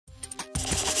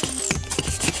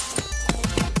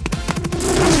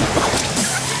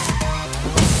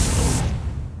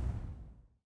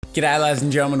G'day ladies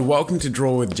and gentlemen, welcome to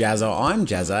Draw with Jazza. I'm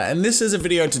Jazza and this is a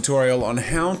video tutorial on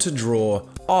how to draw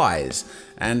eyes.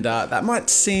 And that might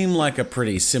seem like a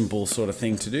pretty simple sort of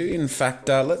thing to do. In fact,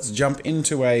 let's jump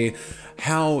into a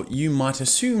how you might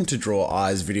assume to draw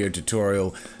eyes video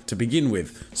tutorial to begin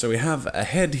with. So we have a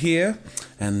head here,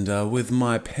 and with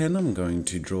my pen I'm going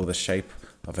to draw the shape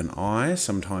of an eye.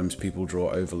 Sometimes people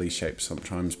draw ovally shaped,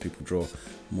 sometimes people draw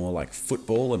more like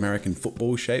football, American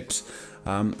football shapes.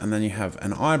 And then you have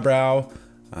an eyebrow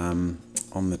on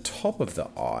the top of the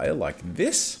eye like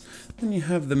this. Then you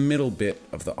have the middle bit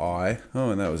of the eye. Oh,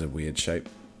 and that was a weird shape.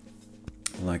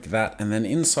 Like that. And then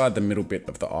inside the middle bit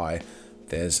of the eye,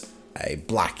 there's a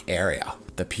black area,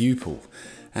 the pupil.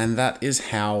 And that is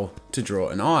how to draw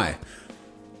an eye.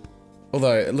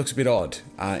 Although it looks a bit odd.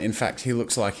 In fact, he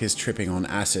looks like he's tripping on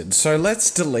acid. So let's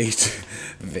delete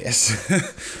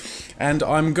this. And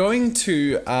I'm going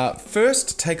to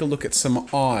first take a look at some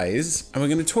eyes, and we're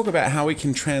going to talk about how we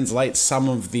can translate some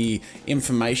of the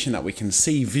information that we can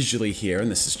see visually here, and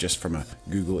this is just from a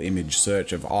Google image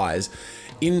search of eyes,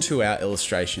 into our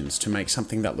illustrations to make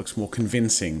something that looks more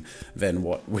convincing than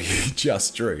what we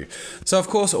just drew. So of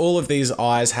course all of these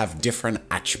eyes have different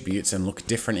attributes and look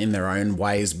different in their own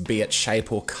ways, be it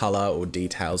shape or color or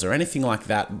details or anything like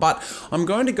that. But I'm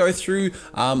going to go through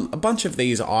a bunch of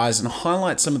these eyes and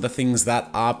highlight some of the things that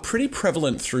are pretty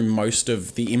prevalent through most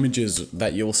of the images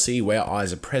that you'll see where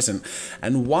eyes are present.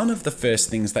 And one of the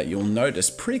first things that you'll notice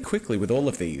pretty quickly with all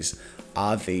of these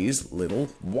are these little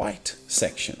white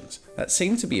sections that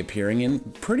seem to be appearing in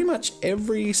pretty much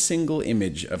every single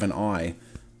image of an eye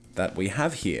that we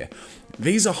have here.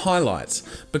 These are highlights.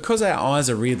 Because our eyes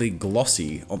are really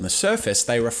glossy on the surface,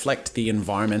 they reflect the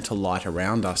environmental light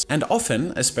around us. And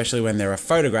often, especially when there are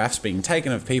photographs being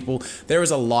taken of people, there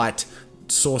is a light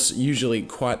source usually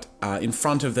quite in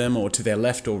front of them or to their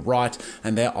left or right,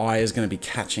 and their eye is going to be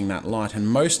catching that light, and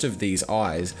most of these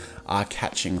eyes are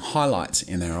catching highlights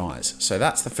in their eyes. So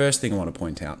that's the first thing I want to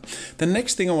point out. The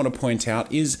next thing I want to point out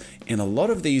is in a lot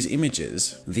of these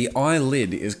images, the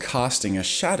eyelid is casting a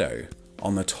shadow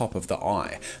on the top of the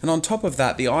eye. And on top of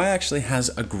that, the eye actually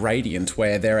has a gradient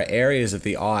where there are areas of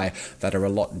the eye that are a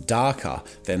lot darker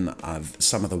than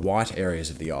some of the white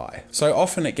areas of the eye. So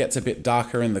often it gets a bit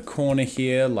darker in the corner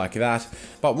here like that,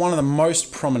 but one of the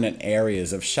most prominent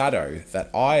areas of shadow that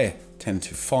I tend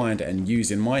to find and use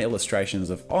in my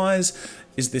illustrations of eyes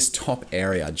is this top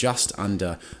area just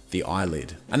under the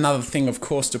eyelid. Another thing, of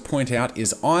course, to point out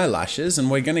is eyelashes,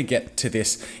 and we're going to get to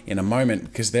this in a moment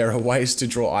because there are ways to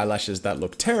draw eyelashes that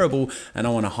look terrible, and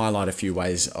I want to highlight a few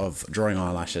ways of drawing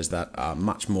eyelashes that are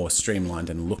much more streamlined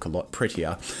and look a lot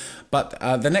prettier. But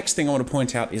the next thing I want to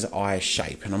point out is eye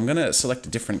shape, and I'm going to select a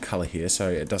different color here so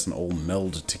it doesn't all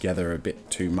meld together a bit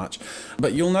too much.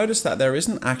 But you'll notice that there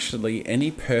isn't actually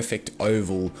any perfect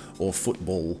oval or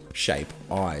football shape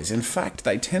eyes. In fact,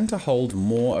 they tend to hold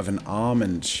more of an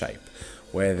almond shape,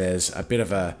 where there's a bit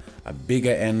of a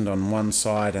bigger end on one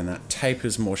side and that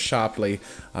tapers more sharply,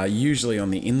 usually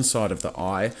on the inside of the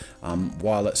eye,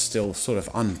 while it's still sort of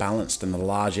unbalanced and the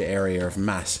larger area of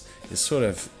mass is sort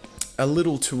of a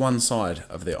little to one side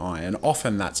of the eye, and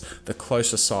often that's the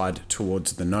closer side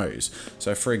towards the nose.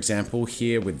 So for example,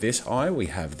 here with this eye, we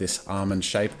have this almond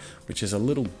shape, which is a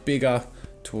little bigger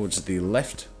towards the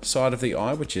left side of the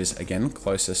eye, which is again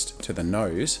closest to the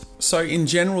nose. So in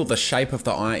general, the shape of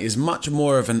the eye is much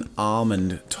more of an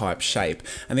almond type shape.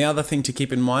 And the other thing to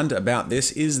keep in mind about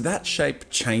this is that shape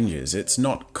changes. It's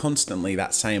not constantly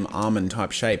that same almond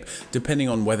type shape, depending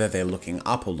on whether they're looking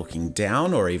up or looking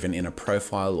down, or even in a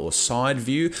profile or side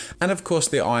view. And of course,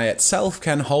 the eye itself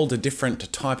can hold a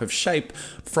different type of shape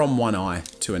from one eye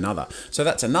to another. So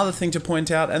that's another thing to point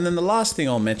out. And then the last thing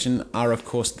I'll mention are, of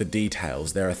course, the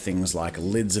details. There are things like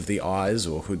lids of the eyes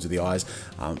or hoods of the eyes,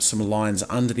 some lines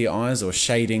under the eyes or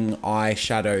shading, eye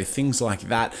shadow, things like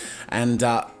that. And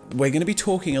we're going to be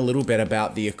talking a little bit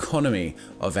about the economy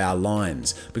of our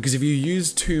lines, because if you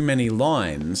use too many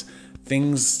lines,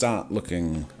 things start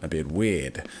looking a bit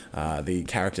weird. The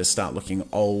characters start looking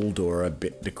old or a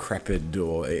bit decrepit,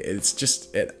 or it's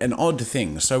just an odd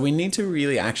thing. So we need to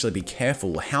really actually be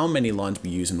careful how many lines we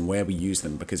use and where we use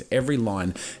them, because every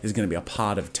line is going to be a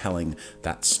part of telling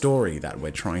that story that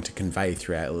we're trying to convey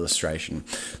through our illustration.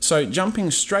 So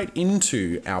jumping straight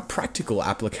into our practical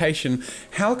application,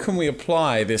 how can we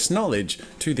apply this knowledge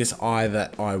to this eye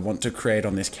that I want to create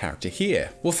on this character here?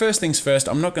 Well, first things first,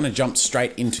 I'm not going to jump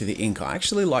straight into the ink. I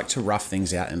actually like to rough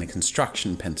things out in a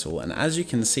construction pencil, and as you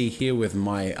can see here with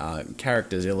my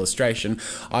character's illustration,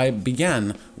 I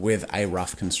began with a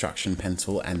rough construction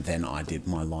pencil and then I did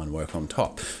my line work on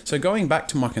top. So going back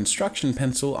to my construction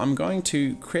pencil, I'm going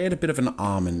to create a bit of an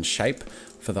almond shape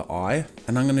for the eye,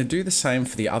 and I'm going to do the same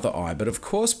for the other eye, but of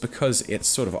course, because it's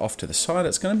sort of off to the side,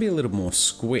 it's going to be a little more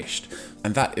squished,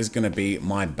 and that is going to be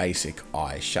my basic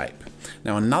eye shape.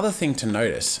 Now, another thing to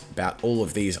notice about all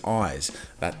of these eyes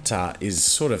that is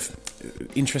sort of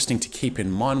interesting to keep in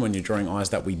mind when you're drawing eyes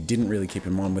that we didn't really keep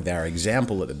in mind with our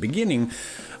example at the beginning,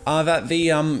 are that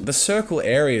the circle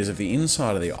areas of the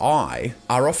inside of the eye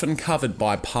are often covered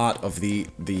by part of the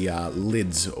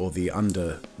lids or the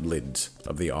underlids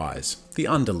of the eyes. The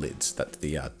underlids, that's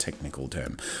the technical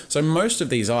term. So most of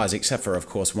these eyes, except for of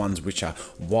course ones which are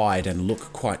wide and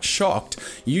look quite shocked,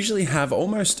 usually have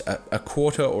almost a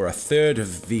quarter or a third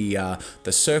of the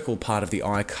circle part of the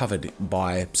eye covered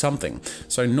by something.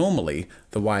 So normally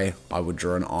the way I would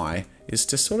draw an eye is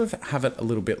to sort of have it a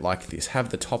little bit like this, have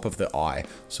the top of the eye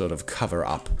sort of cover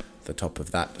up the top of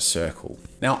that circle.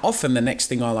 Now, often the next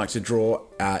thing I like to draw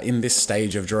in this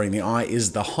stage of drawing the eye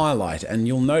is the highlight, and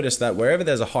you'll notice that wherever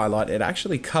there's a highlight, it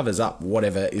actually covers up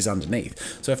whatever is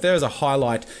underneath. So if there is a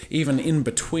highlight even in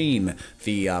between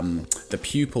the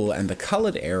pupil and the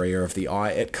colored area of the eye,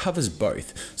 it covers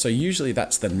both. So usually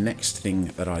that's the next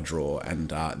thing that I draw, and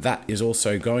that is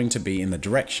also going to be in the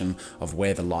direction of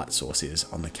where the light source is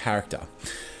on the character.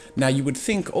 Now, you would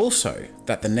think also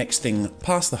that the next thing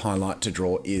past the highlight to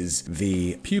draw is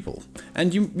the pupil.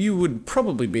 And you would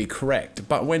probably be correct,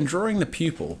 but when drawing the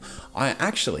pupil, I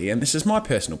actually, and this is my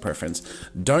personal preference,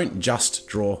 don't just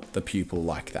draw the pupil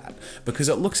like that, because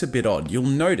it looks a bit odd. You'll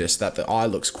notice that the eye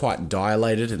looks quite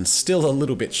dilated and still a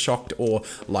little bit shocked, or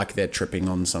like they're tripping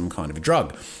on some kind of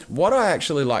drug. What I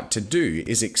actually like to do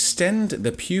is extend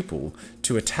the pupil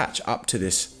to attach up to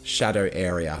this shadow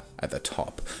area at the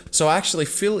top. So I actually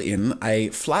fill in a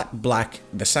flat black,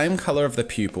 the same color of the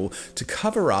pupil, to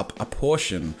cover up a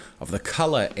portion of the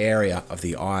color area of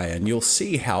the eye, and you'll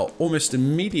see how almost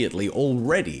immediately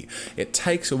already it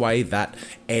takes away that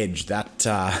edge, that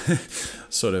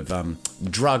sort of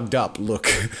drugged up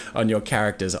look on your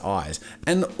character's eyes.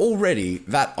 And already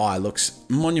that eye looks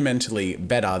monumentally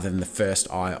better than the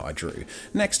first eye I drew.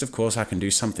 Next, of course, I can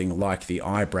do something like the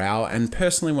eyebrow, and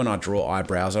personally when I draw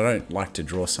eyebrows, I don't like to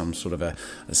draw some sort of a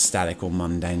static or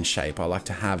mundane shape. I like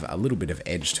to have a little bit of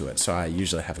edge to it. So I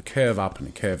usually have a curve up and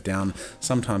a curve down.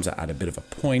 Sometimes I add a bit of a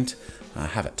point,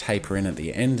 have it taper in at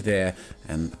the end there,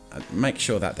 and make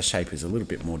sure that the shape is a little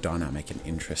bit more dynamic and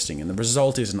interesting, and the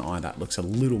result is an eye that looks a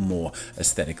little more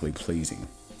aesthetically pleasing.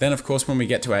 Then of course when we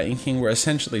get to our inking, we're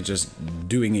essentially just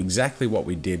doing exactly what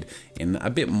we did in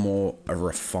a bit more a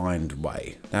refined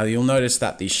way. Now you'll notice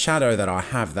that the shadow that I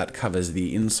have that covers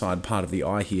the inside part of the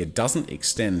eye here doesn't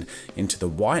extend into the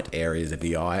white areas of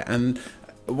the eye, and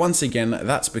once again,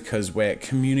 that's because we're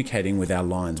communicating with our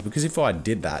lines, because if I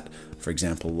did that, for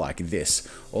example, like this,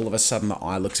 all of a sudden the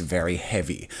eye looks very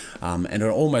heavy, and it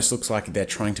almost looks like they're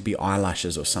trying to be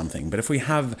eyelashes or something. But if we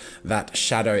have that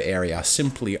shadow area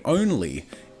simply only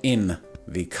in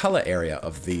the color area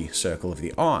of the circle of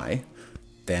the eye,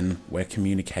 then we're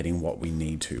communicating what we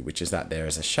need to, which is that there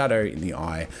is a shadow in the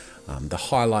eye. The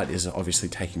highlight is obviously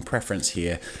taking preference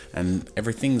here, and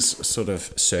everything's sort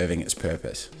of serving its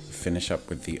purpose. Finish up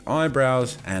with the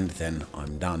eyebrows, and then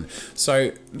I'm done.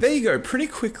 So there you go. Pretty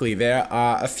quickly, there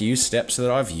are a few steps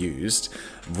that I've used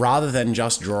rather than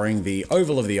just drawing the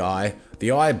oval of the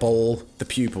eyeball, the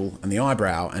pupil, and the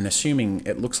eyebrow, and assuming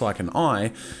it looks like an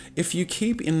eye. If you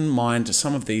keep in mind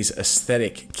some of these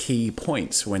aesthetic key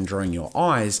points when drawing your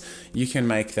eyes, you can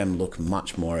make them look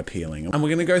much more appealing. And we're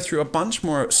going to go through a bunch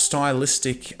more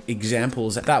stylistic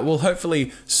examples that will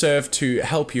hopefully serve to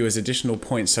help you as additional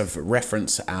points of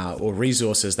reference or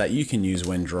resources that you can use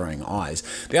when drawing eyes.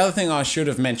 The other thing I should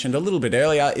have mentioned a little bit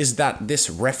earlier is that this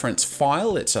reference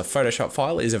file, it's a Photoshop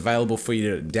file, is available for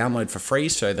you to download for free,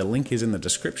 so the link is in the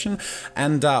description.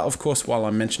 And of course, while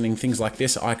I'm mentioning things like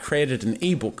this, I created an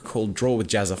ebook called Draw with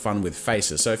Jazza Fun with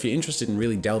Faces. So if you're interested in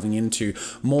really delving into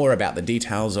more about the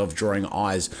details of drawing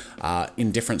eyes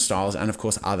in different styles, and of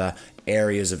course other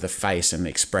areas of the face and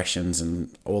expressions and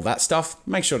all that stuff,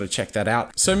 make sure to check that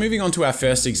out. So moving on to our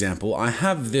first example, I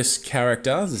have this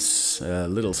character, this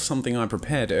little something I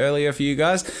prepared earlier for you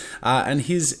guys, and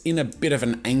he's in a bit of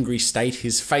an angry state.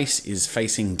 His face is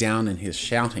facing down and he's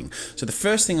shouting. So the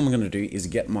first thing I'm going to do is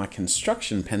get my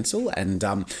construction pencil, and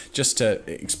just to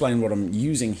explain what I'm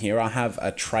using here, I have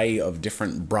a tray of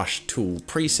different brush tool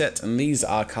presets, and these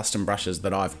are custom brushes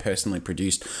that I've personally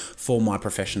produced for my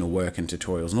professional work and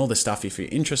tutorials and all this stuff. stuff. If you're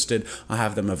interested, I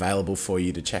have them available for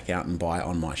you to check out and buy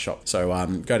on my shop. So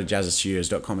go to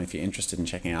JAZZA'S if you're interested in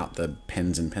checking out the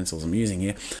pens and pencils I'm using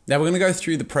here. Now we're going to go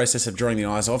through the process of drawing the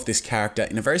eyes of this character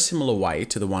in a very similar way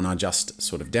to the one I just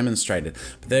sort of demonstrated.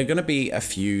 But there are going to be a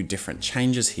few different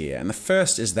changes here. And the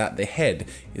first is that the head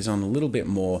is on a little bit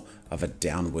more of a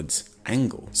downwards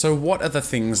angle. So what are the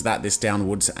things that this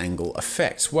downwards angle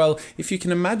affects? Well, if you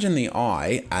can imagine the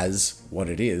eye as what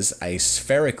it is, a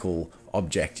spherical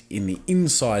object in the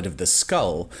inside of the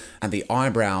skull, and the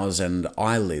eyebrows and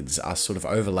eyelids are sort of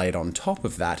overlaid on top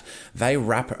of that, they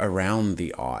wrap around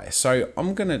the eye. So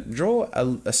I'm going to draw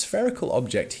a spherical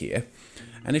object here.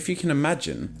 And if you can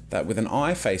imagine that with an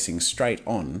eye facing straight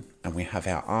on, and we have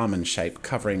our almond shape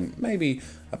covering maybe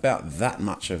about that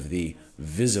much of the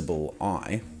visible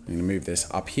eye, I'm going to move this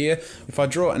up here. If I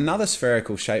draw another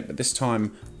spherical shape, but this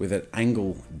time with an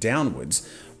angle downwards,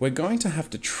 we're going to have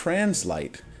to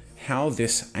translate how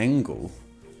this angle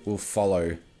will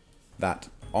follow that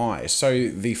eye. So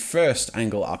the first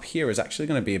angle up here is actually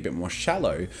going to be a bit more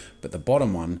shallow, but the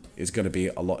bottom one is going to be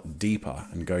a lot deeper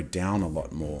and go down a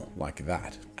lot more like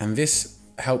that. And this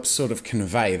helps sort of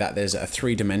convey that there's a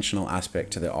three-dimensional aspect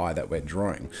to the eye that we're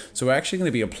drawing. So we're actually going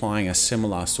to be applying a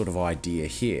similar sort of idea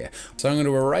here. So I'm going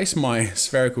to erase my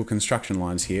spherical construction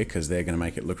lines here because they're going to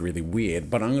make it look really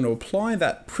weird, but I'm going to apply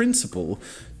that principle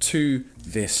to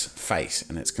this face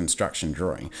and its construction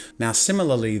drawing. Now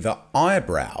similarly, the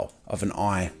eyebrow of an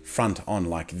eye front on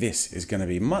like this is going to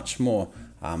be much more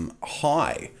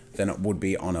high than it would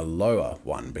be on a lower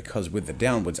one, because with the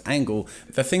downwards angle,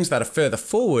 the things that are further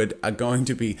forward are going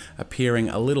to be appearing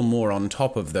a little more on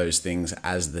top of those things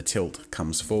as the tilt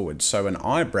comes forward. So an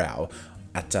eyebrow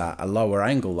at a lower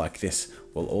angle like this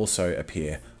will also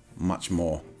appear much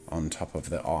more on top of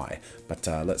the eye. But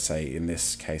let's say in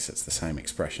this case it's the same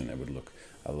expression, it would look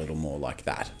a little more like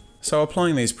that. So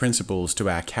applying these principles to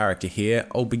our character here,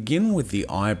 I'll begin with the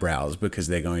eyebrows because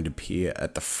they're going to appear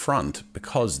at the front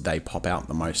because they pop out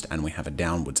the most and we have a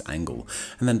downwards angle.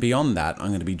 And then beyond that, I'm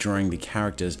going to be drawing the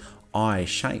character's eye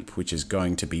shape, which is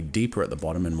going to be deeper at the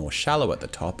bottom and more shallow at the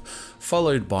top,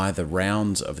 followed by the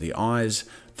rounds of the eyes,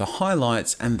 the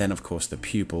highlights, and then of course the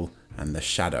pupil and the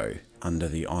shadow under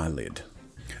the eyelid.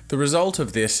 The result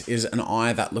of this is an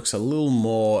eye that looks a little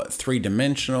more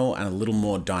three-dimensional and a little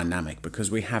more dynamic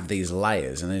because we have these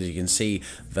layers. And as you can see,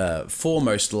 the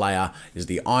foremost layer is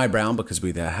the eyebrow because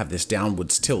we have this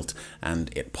downwards tilt and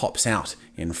it pops out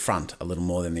in front a little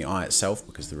more than the eye itself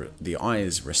because the eye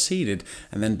is receded.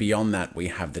 And then beyond that, we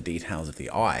have the details of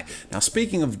the eye. Now,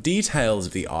 speaking of details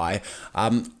of the eye,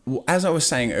 as I was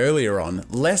saying earlier on,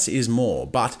 less is more,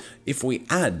 but if we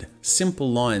add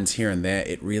simple lines here and there,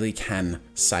 it really can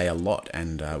say a lot,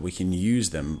 and we can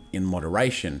use them in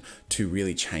moderation to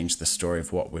really change the story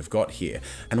of what we've got here.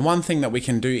 And one thing that we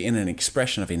can do in an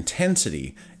expression of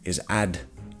intensity is add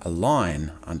a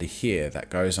line under here that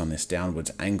goes on this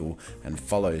downwards angle and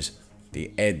follows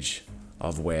the edge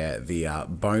of where the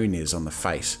bone is on the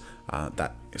face.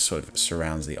 That sort of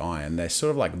surrounds the eye, and they're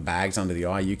sort of like bags under the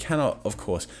eye. You cannot, of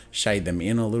course, shade them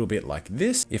in a little bit like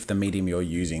this if the medium you're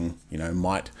using,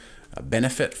 might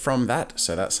benefit from that.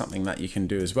 So that's something that you can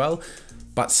do as well.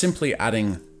 But simply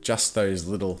adding just those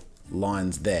little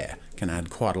lines there can add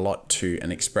quite a lot to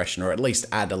an expression, or at least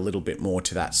add a little bit more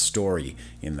to that story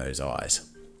in those eyes.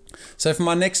 So for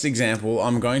my next example,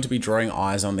 I'm going to be drawing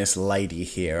eyes on this lady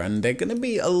here, and they're going to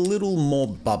be a little more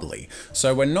bubbly.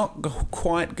 So we're not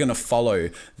quite going to follow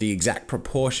the exact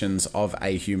proportions of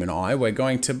a human eye. We're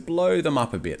going to blow them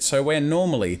up a bit. So where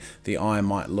normally the eye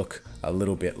might look a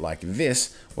little bit like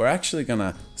this, we're actually going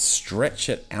to stretch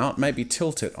it out, maybe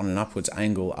tilt it on an upwards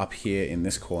angle up here in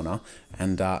this corner,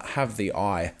 and have the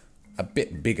eye a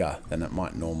bit bigger than it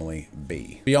might normally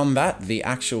be. Beyond that, the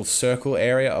actual circle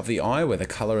area of the eye where the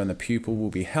color and the pupil will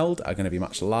be held are going to be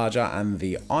much larger, and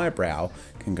the eyebrow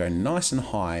can go nice and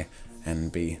high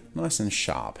and be nice and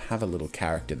sharp. Have a little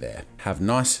character there. Have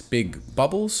nice big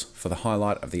bubbles for the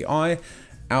highlight of the eye,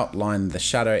 outline the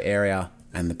shadow area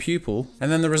and the pupil, and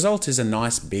then the result is a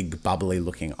nice big bubbly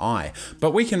looking eye.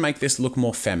 But we can make this look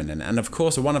more feminine, and of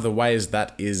course one of the ways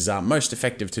that is most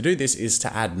effective to do this is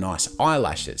to add nice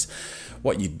eyelashes.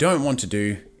 What you don't want to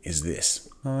do is this.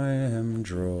 I am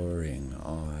drawing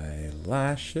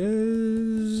eyelashes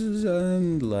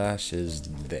and lashes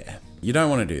there. You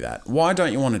don't want to do that. Why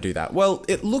don't you want to do that? Well,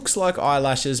 it looks like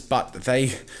eyelashes, but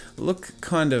they look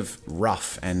kind of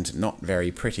rough and not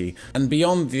very pretty. And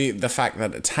beyond the fact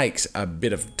that it takes a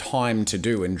bit of time to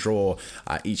do and draw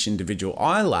each individual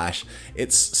eyelash,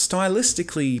 it's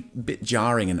stylistically a bit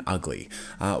jarring and ugly.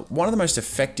 One of the most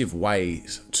effective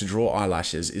ways to draw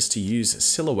eyelashes is to use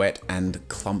silhouette and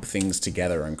clump things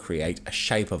together and create a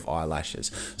shape of eyelashes.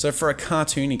 So for a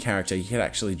cartoony character, you could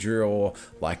actually draw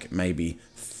like maybe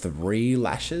 3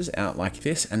 lashes out like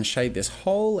this and shade this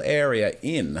whole area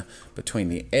in between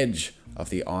the edge of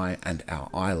the eye and our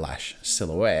eyelash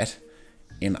silhouette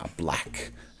in a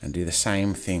black, and do the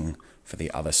same thing for the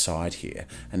other side here.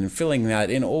 And in filling that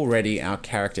in already, our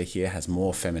character here has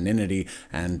more femininity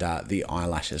and the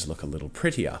eyelashes look a little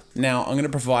prettier. Now I'm going to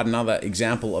provide another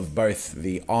example of both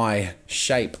the eye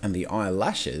shape and the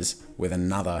eyelashes with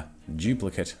another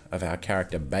duplicate of our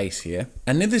character base here.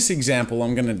 And in this example,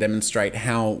 I'm going to demonstrate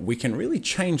how we can really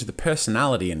change the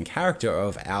personality and character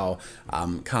of our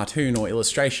cartoon or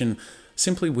illustration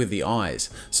simply with the eyes.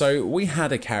 So we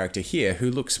had a character here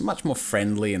who looks much more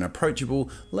friendly and approachable.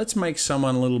 Let's make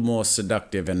someone a little more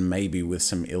seductive and maybe with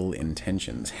some ill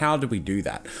intentions. How do we do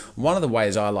that? One of the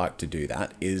ways I like to do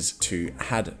that is to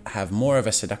have more of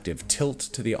a seductive tilt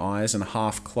to the eyes and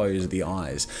half close the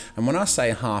eyes. And when I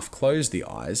say half close the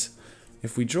eyes,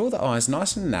 if we draw the eyes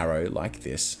nice and narrow like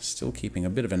this, still keeping a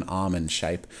bit of an almond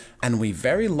shape, and we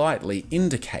very lightly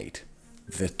indicate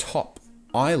the top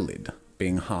eyelid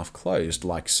being half closed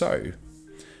like so,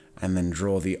 and then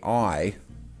draw the eye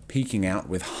peeking out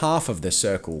with half of the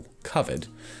circle covered,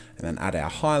 and then add our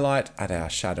highlight, add our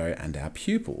shadow and our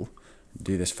pupil,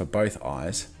 do this for both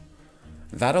eyes,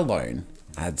 that alone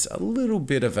adds a little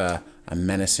bit of a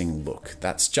menacing look.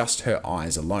 That's just her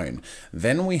eyes alone.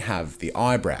 Then we have the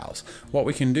eyebrows. What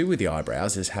we can do with the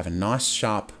eyebrows is have a nice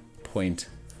sharp point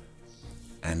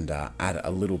and add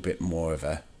a little bit more of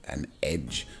an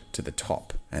edge to the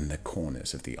top and the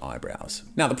corners of the eyebrows.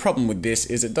 Now the problem with this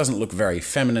is it doesn't look very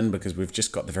feminine because we've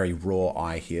just got the very raw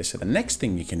eye here. So the next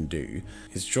thing you can do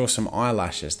is draw some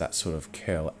eyelashes that sort of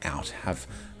curl out, have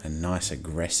a nice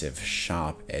aggressive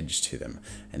sharp edge to them,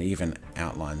 and even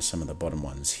outline some of the bottom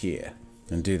ones here.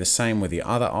 And do the same with the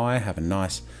other eye, have a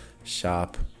nice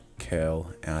sharp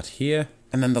curl out here.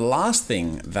 And then the last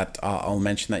thing that I'll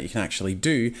mention that you can actually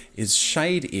do is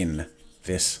shade in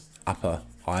this upper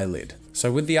eyelid.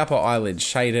 So with the upper eyelid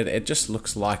shaded, it just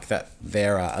looks like that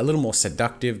they're a little more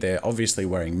seductive. They're obviously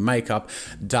wearing makeup.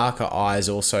 Darker eyes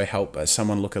also help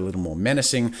someone look a little more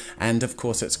menacing. And of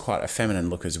course, it's quite a feminine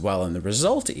look as well. And the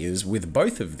result is, with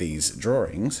both of these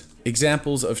drawings,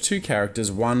 examples of 2 characters,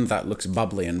 one that looks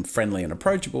bubbly and friendly and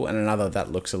approachable, and another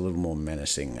that looks a little more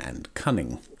menacing and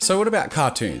cunning. So what about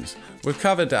cartoons? We've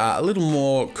covered a little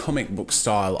more comic book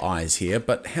style eyes here,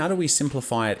 but how do we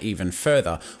simplify it even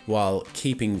further while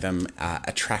keeping them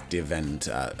attractive and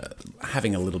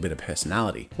having a little bit of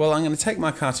personality? Well, I'm going to take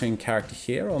my cartoon character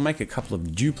here, I'll make a couple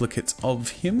of duplicates of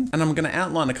him, and I'm going to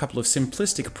outline a couple of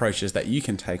simplistic approaches that you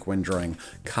can take when drawing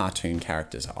cartoon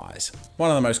characters' eyes. One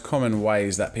of the most common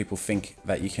ways that people think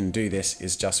that you can do this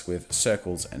is just with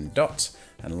circles and dots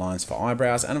and lines for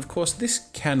eyebrows, and of course this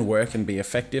can work and be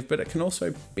effective, but it can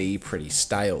also be pretty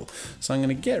stale. So I'm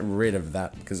going to get rid of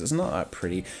that because it's not that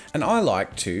pretty. And I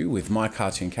like to, with my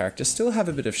cartoon character, still have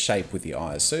a bit of shape with the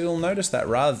eyes. So you'll notice that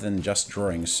rather than just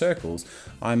drawing circles,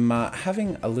 I'm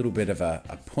having a little bit of a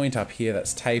point up here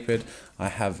that's tapered. I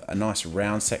have a nice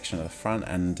round section at the front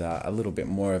and a little bit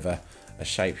more of a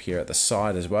shape here at the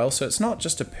side as well. So it's not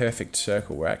just a perfect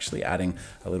circle, we're actually adding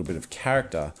a little bit of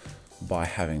character by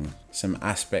having some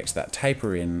aspects that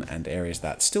taper in and areas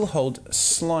that still hold a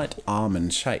slight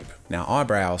almond shape. Now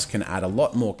eyebrows can add a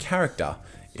lot more character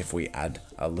if we add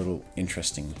a little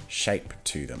interesting shape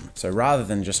to them. So rather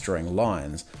than just drawing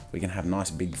lines, we can have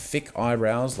nice big thick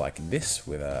eyebrows like this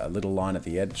with a little line at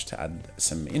the edge to add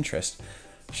some interest,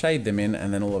 shade them in,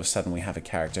 and then all of a sudden we have a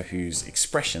character whose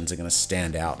expressions are going to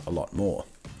stand out a lot more.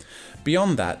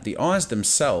 Beyond that, the eyes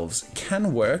themselves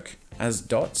can work as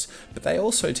dots, but they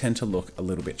also tend to look a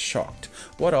little bit shocked.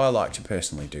 What I like to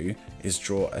personally do is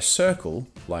draw a circle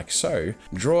like so,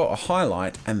 draw a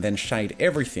highlight, and then shade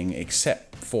everything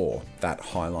except for that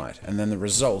highlight. And then the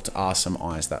result are some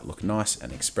eyes that look nice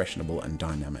and expressionable and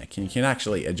dynamic. And you can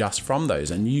actually adjust from those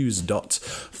and use dots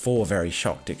for very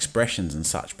shocked expressions and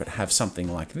such, but have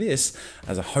something like this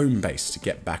as a home base to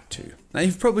get back to. Now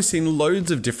you've probably seen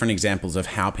loads of different examples of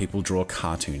how people draw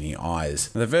cartoony eyes.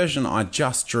 The version I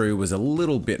just drew was a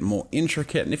little bit more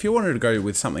intricate, and if you wanted to go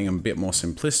with something a bit more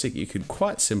simplistic, you could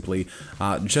quite simply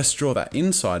just draw that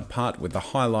inside part with the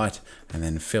highlight and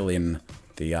then fill in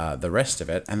the rest of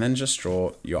it, and then just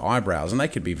draw your eyebrows. And they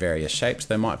could be various shapes.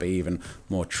 They might be even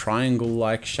more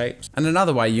triangle-like shapes. And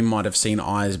another way you might have seen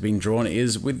eyes being drawn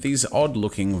is with these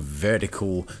odd-looking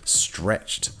vertical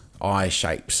stretched eye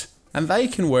shapes. And they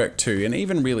can work too, and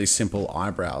even really simple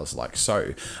eyebrows like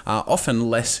so. Often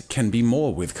less can be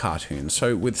more with cartoons,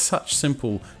 so with such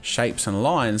simple shapes and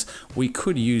lines, we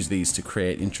could use these to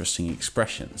create interesting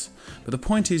expressions. But the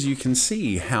point is, you can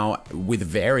see how with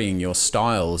varying your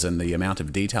styles and the amount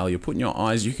of detail you put in your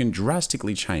eyes, you can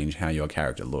drastically change how your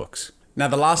character looks. Now,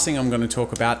 the last thing I'm going to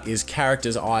talk about is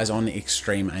characters' eyes on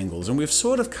extreme angles, and we've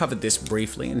sort of covered this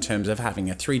briefly in terms of having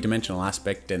a three-dimensional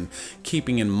aspect and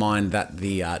keeping in mind that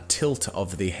the tilt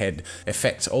of the head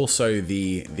affects also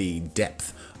the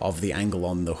depth of the angle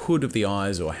on the hood of the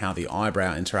eyes or how the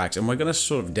eyebrow interacts, and we're going to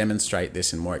sort of demonstrate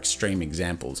this in more extreme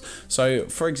examples. So,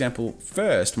 for example,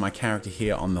 first, my character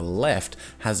here on the left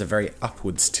has a very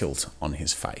upwards tilt on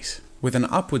his face. With an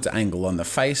upwards angle on the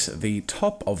face, the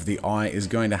top of the eye is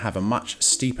going to have a much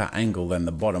steeper angle than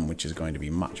the bottom, which is going to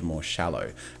be much more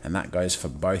shallow, and that goes for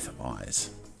both eyes.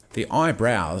 The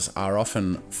eyebrows are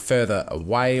often further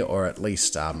away, or at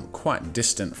least quite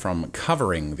distant from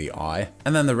covering the eye,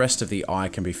 and then the rest of the eye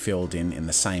can be filled in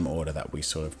the same order that we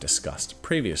sort of discussed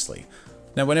previously.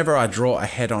 Now, whenever I draw a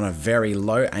head on a very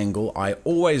low angle, I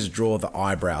always draw the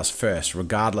eyebrows first,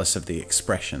 regardless of the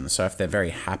expression. So if they're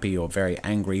very happy or very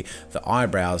angry, the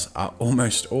eyebrows are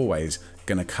almost always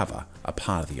going to cover a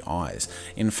part of the eyes.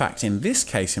 In fact, in this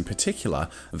case in particular,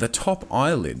 the top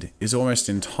eyelid is almost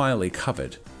entirely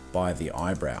covered by the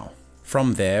eyebrow.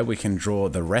 From there, we can draw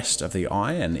the rest of the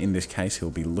eye, and in this case,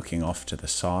 he'll be looking off to the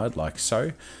side like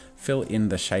so. Fill in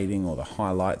the shading or the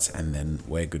highlights, and then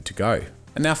we're good to go.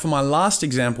 And now for my last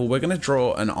example, we're going to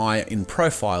draw an eye in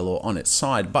profile or on its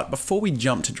side, but before we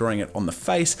jump to drawing it on the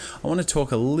face, I want to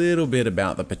talk a little bit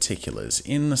about the particulars.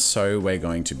 So we're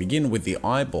going to begin with the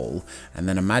eyeball, and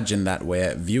then imagine that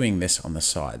we're viewing this on the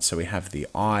side. So we have the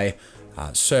eye,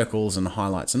 circles and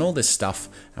highlights and all this stuff,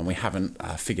 and we haven't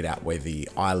figured out where the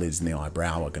eyelids and the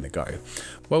eyebrow are going to go.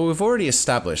 Well, we've already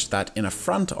established that in a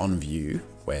front-on view,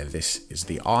 where this is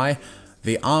the eye,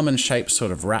 the almond shape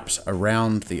sort of wraps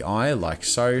around the eye like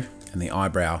so, and the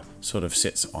eyebrow sort of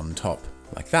sits on top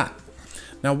like that.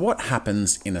 Now, what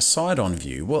happens in a side-on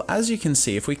view? Well, as you can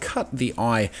see, if we cut the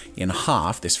eye in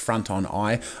half, this front-on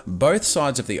eye, both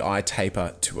sides of the eye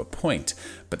taper to a point,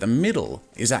 but the middle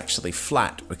is actually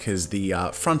flat because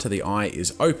the front of the eye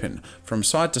is open. From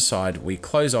side to side, we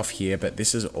close off here, but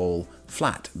this is all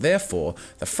flat. Therefore,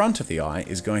 the front of the eye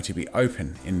is going to be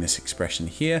open in this expression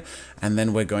here, and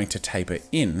then we're going to taper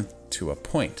in to a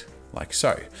point, like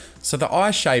so. So the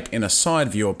eye shape in a side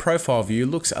view or profile view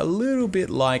looks a little bit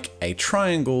like a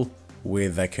triangle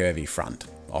with a curvy front,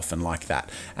 often like that.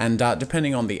 And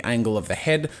depending on the angle of the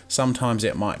head, sometimes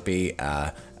it might be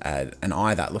an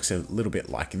eye that looks a little bit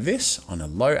like this on a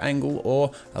low angle,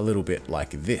 or a little bit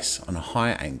like this on a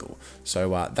high angle. So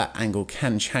that angle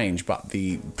can change, but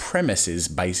the premise is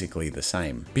basically the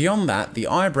same. Beyond that, the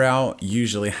eyebrow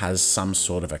usually has some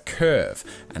sort of a curve,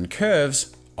 and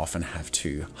curves often have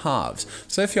two halves.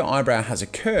 So if your eyebrow has a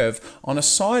curve, on a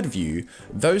side view,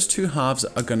 those two halves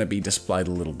are going to be displayed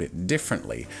a little bit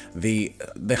differently. The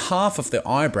half of the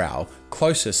eyebrow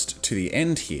closest to the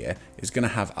end here is going to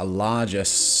have a larger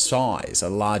size, a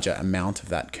larger amount of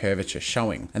that curvature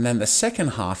showing. And then the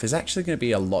second half is actually going to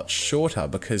be a lot shorter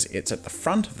because it's at the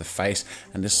front of the face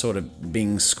and is sort of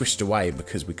being squished away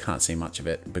because we can't see much of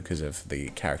it because of the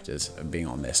characters being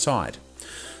on their side.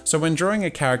 So when drawing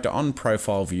a character on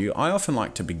profile view, I often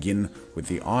like to begin with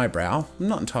the eyebrow. I'm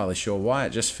not entirely sure why, it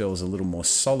just feels a little more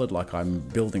solid, like I'm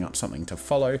building up something to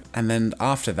follow. And then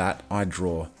after that, I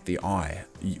draw the eye.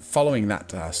 Following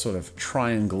that sort of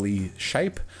triangle-y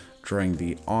shape, drawing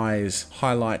the eyes,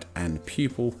 highlight and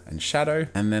pupil and shadow.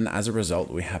 And then as a result,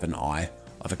 we have an eye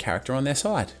of a character on their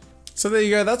side. So there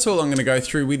you go, that's all I'm going to go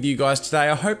through with you guys today.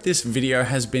 I hope this video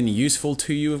has been useful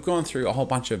to you. We've gone through a whole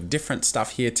bunch of different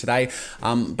stuff here today,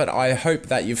 but I hope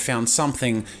that you've found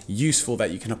something useful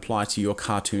that you can apply to your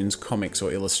cartoons, comics,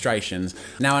 or illustrations.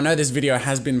 Now, I know this video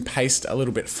has been paced a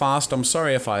little bit fast. I'm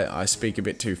sorry if I speak a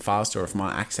bit too fast or if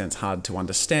my accent's hard to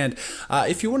understand.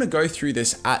 If you want to go through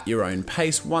this at your own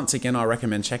pace, once again, I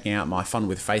recommend checking out my Fun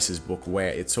with Faces book, where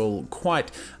it's all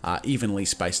quite evenly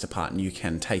spaced apart, and you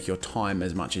can take your time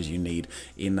as much as you need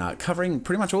in covering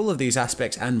pretty much all of these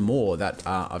aspects and more that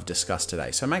I've discussed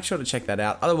today. So make sure to check that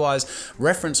out. Otherwise,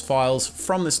 reference files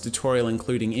from this tutorial,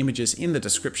 including images, in the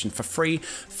description for free.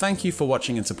 Thank you for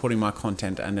watching and supporting my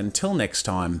content, and until next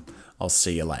time, I'll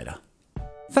see you later.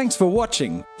 Thanks for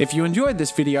watching. If you enjoyed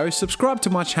this video, subscribe to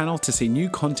my channel to see new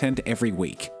content every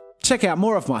week. Ciao! check out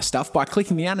more of my stuff by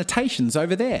clicking the annotations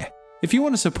over there. If you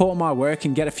want to support my work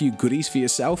and get a few goodies for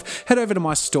yourself, head over to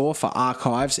my store for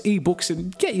archives, ebooks,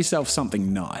 and get yourself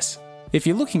something nice. If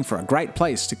you're looking for a great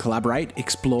place to collaborate,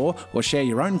 explore, or share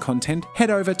your own content, head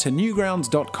over to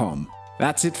newgrounds.com.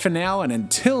 That's it for now, and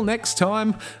until next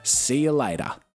time, see you later.